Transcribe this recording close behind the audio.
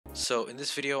So in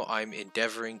this video I'm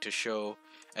endeavoring to show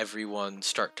everyone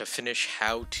start to finish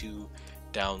how to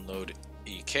download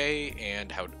EK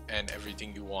and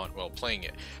everything you want while playing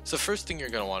it. So the first thing you're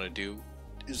going to want to do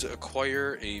is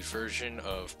acquire a version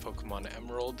of Pokemon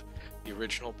Emerald, the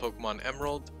original Pokemon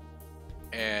Emerald,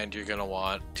 and you're going to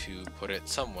want to put it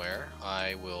somewhere.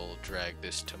 I will drag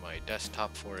this to my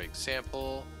desktop for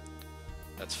example.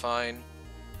 That's fine.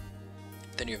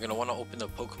 Then you're going to want to open the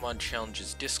Pokemon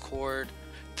Challenges Discord.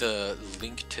 The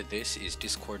link to this is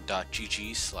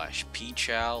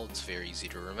discord.gg/pchal. It's very easy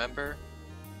to remember.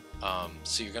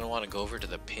 So you're going to want to go over to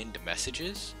the pinned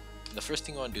messages. And the first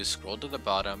thing you want to do is scroll to the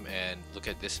bottom and look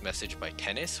at this message by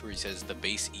Tennis where he says the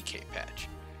base EK patch.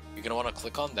 You're going to want to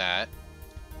click on that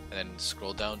and then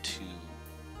scroll down to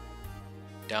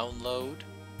download.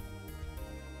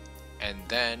 And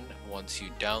then once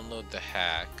you download the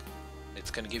hack, it's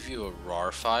going to give you a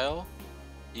RAR file.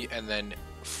 And then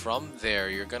from there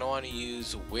you're going to want to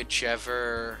use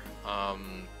whichever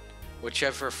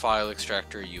file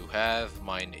extractor you have.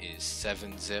 Mine is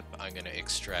 7-zip. I'm going to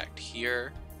extract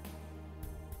here,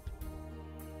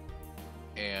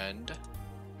 and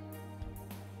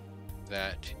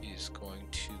that is going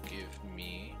to give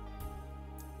me,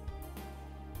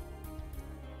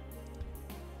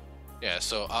 yeah,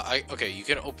 so okay, you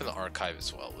can open the archive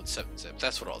as well with 7-zip.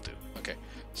 That's what I'll do. Okay,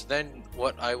 so then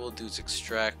what I will do is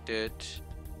extract it.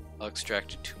 I'll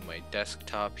extract it to my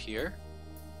desktop here.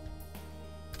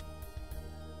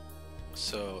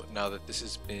 So now that this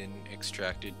has been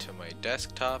extracted to my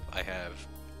desktop, I have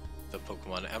the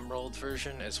Pokemon Emerald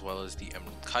version as well as the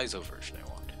Emerald Kaizo version I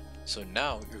want. So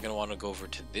now you're going to want to go over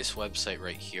to this website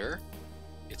right here.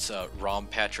 It's a ROM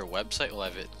patcher website. We'll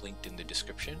have it linked in the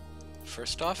description.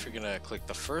 First off, you're going to click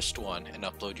the first one and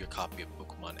upload your copy of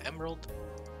Pokemon Emerald.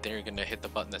 Then you're going to hit the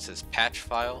button that says patch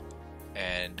file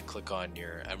and click on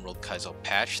your Emerald Kaizo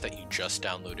patch that you just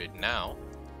downloaded now.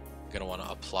 You're going to want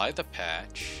to apply the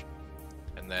patch,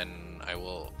 and then I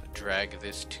will drag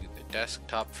this to the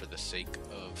desktop for the sake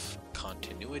of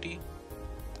continuity.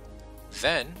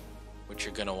 Then what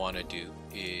you're going to want to do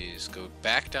is go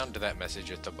back down to that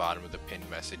message at the bottom of the pinned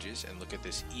messages and look at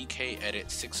this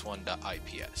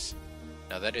EKEdit61.ips.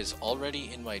 Now that is already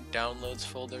in my downloads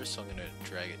folder, so I'm going to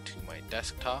drag it to my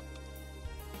desktop.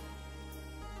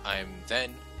 I'm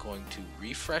then going to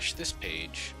refresh this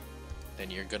page. Then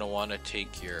you're going to want to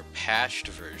take your patched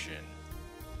version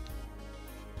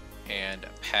and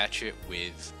patch it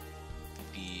with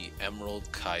the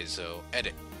Emerald Kaizo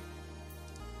edit,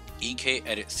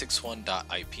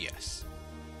 EKEdit61.ips.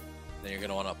 Then you're going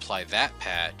to want to apply that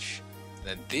patch.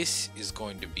 Then this is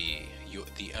going to be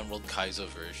the Emerald Kaizo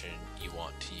version you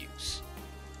want to use.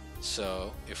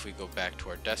 So if we go back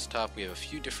to our desktop, we have a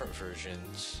few different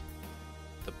versions.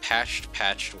 The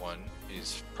patched one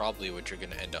is probably what you're going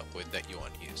to end up with that you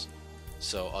want to use.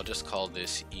 So I'll just call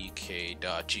this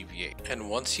ek.gba. And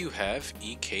once you have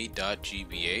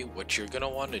ek.gba, what you're going to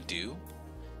want to do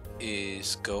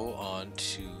is go on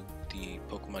to the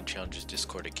Pokemon Challenges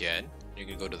Discord again. You're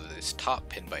going to go to this top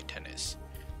pin by Tennis.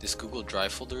 This Google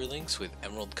Drive folder links with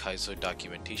Emerald Kaizo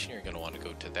documentation. You're going to want to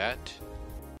go to that.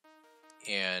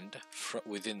 And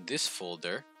within this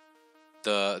folder,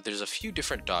 there's a few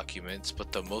different documents,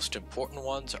 but the most important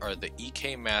ones are the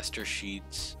EK Master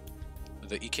Sheets,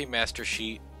 the EK Master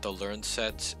Sheet, the Learn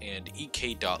Sets, and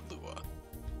EK.Lua.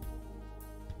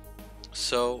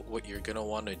 So what you're going to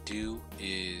want to do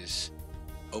is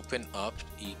open up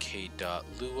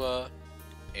EK.Lua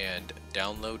and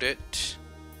download it.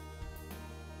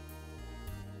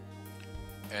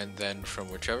 And then from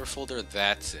whichever folder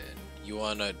that's in, you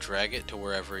want to drag it to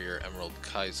wherever your Emerald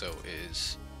Kaizo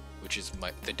is, which is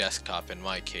the desktop in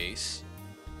my case.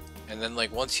 And then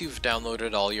once you've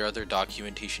downloaded all your other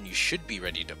documentation, you should be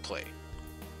ready to play.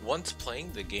 Once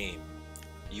playing the game,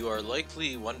 you are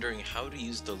likely wondering how to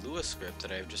use the Lua script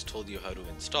that I've just told you how to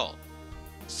install.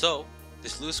 So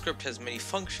this Lua script has many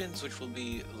functions which will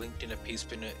be linked in a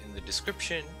pastebin in the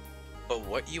description. But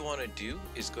what you want to do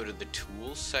is go to the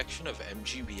Tools section of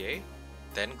MGBA,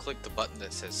 then click the button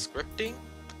that says Scripting,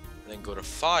 and then go to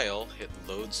File, hit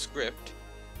Load Script,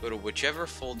 go to whichever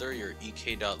folder your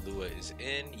ek.lua is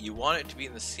in. You want it to be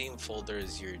in the same folder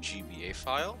as your GBA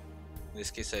file. In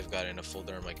this case I've got it in a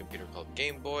folder on my computer called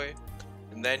Game Boy.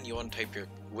 And then you want to type your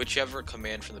whichever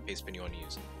command from the pastebin you want to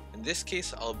use. In this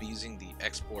case I'll be using the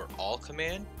Export All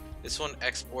command. This one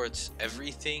exports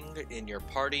everything in your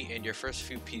party and your first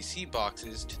few PC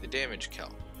boxes to the damage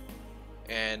calc.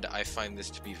 And I find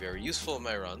this to be very useful in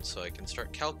my run, so I can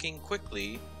start calcing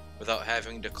quickly without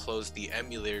having to close the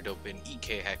emulator to open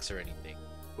EKHeX or anything,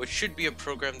 which should be a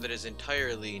program that is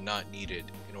entirely not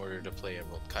needed in order to play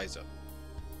Emerald Kaizo.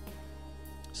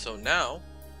 So now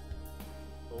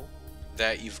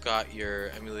that you've got your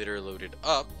emulator loaded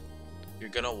up, you're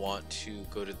gonna want to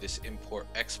go to this import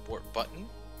export button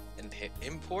and hit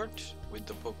import with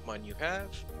the Pokemon you have,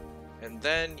 and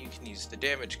then you can use the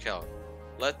damage calc.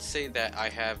 Let's say that I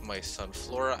have my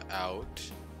Sunflora out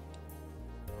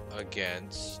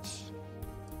against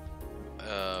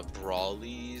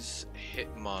Brawly's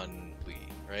Hitmonlee,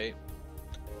 right?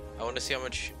 I want to see how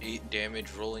much 8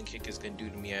 damage Rolling Kick is going to do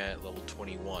to me at level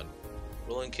 21.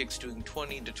 Rolling Kick's doing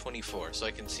 20 to 24, so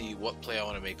I can see what play I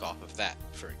want to make off of that,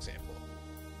 for example.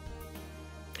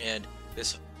 And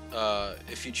this,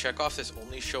 if you check off this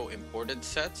only show imported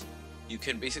sets, you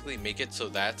can basically make it so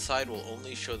that side will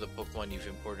only show the Pokemon you've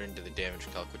imported into the damage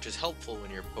calc, which is helpful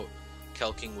when you're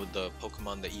calcing with the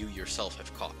Pokemon that you yourself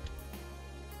have caught.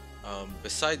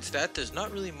 Besides that, there's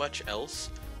not really much else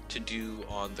to do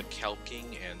on the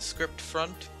calcing and script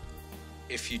front.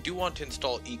 If you do want to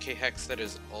install EKHeX, that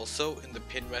is also in the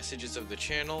pinned messages of the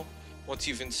channel. Once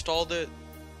you've installed it,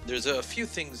 there's a few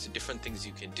different things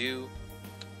you can do.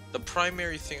 The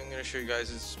primary thing I'm going to show you guys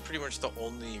is pretty much the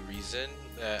only reason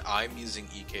that I'm using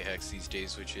EKHeX these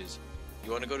days, which is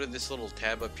you want to go to this little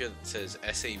tab up here that says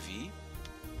SAV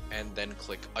and then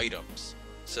click items.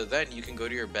 So then you can go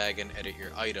to your bag and edit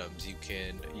your items.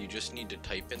 You just need to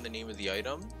type in the name of the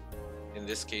item. In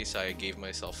this case, I gave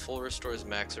myself full restores,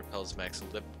 max repels, max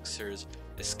elixirs,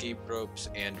 escape ropes,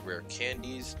 and rare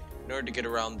candies. In order to get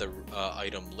around the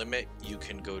item limit, you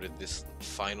can go to this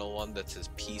final one that says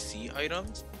PC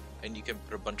items, and you can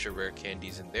put a bunch of rare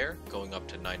candies in there, going up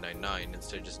to 999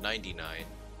 instead of just 99.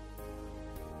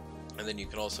 And then you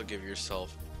can also give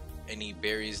yourself any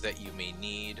berries that you may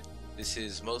need. This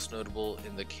is most notable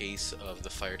in the case of the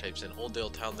fire types in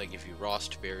Oldale Town. They give you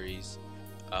Rost berries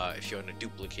if you want to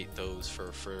duplicate those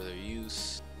for further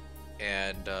use.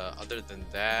 And other than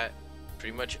that,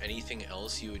 pretty much anything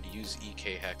else you would use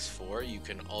EKHeX for, you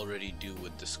can already do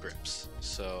with the scripts.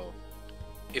 So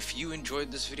if you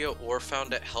enjoyed this video or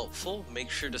found it helpful,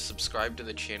 make sure to subscribe to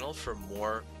the channel for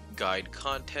more guide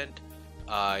content.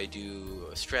 I do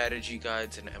strategy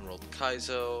guides in Emerald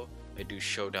Kaizo, I do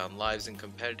showdown lives in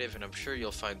competitive, and I'm sure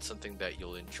you'll find something that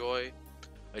you'll enjoy.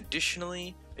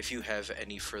 Additionally, if you have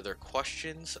any further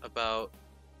questions about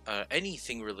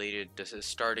anything related to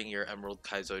starting your Emerald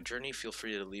Kaizo journey, feel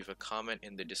free to leave a comment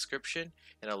in the description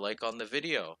and a like on the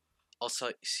video. I'll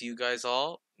see you guys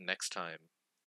all next time.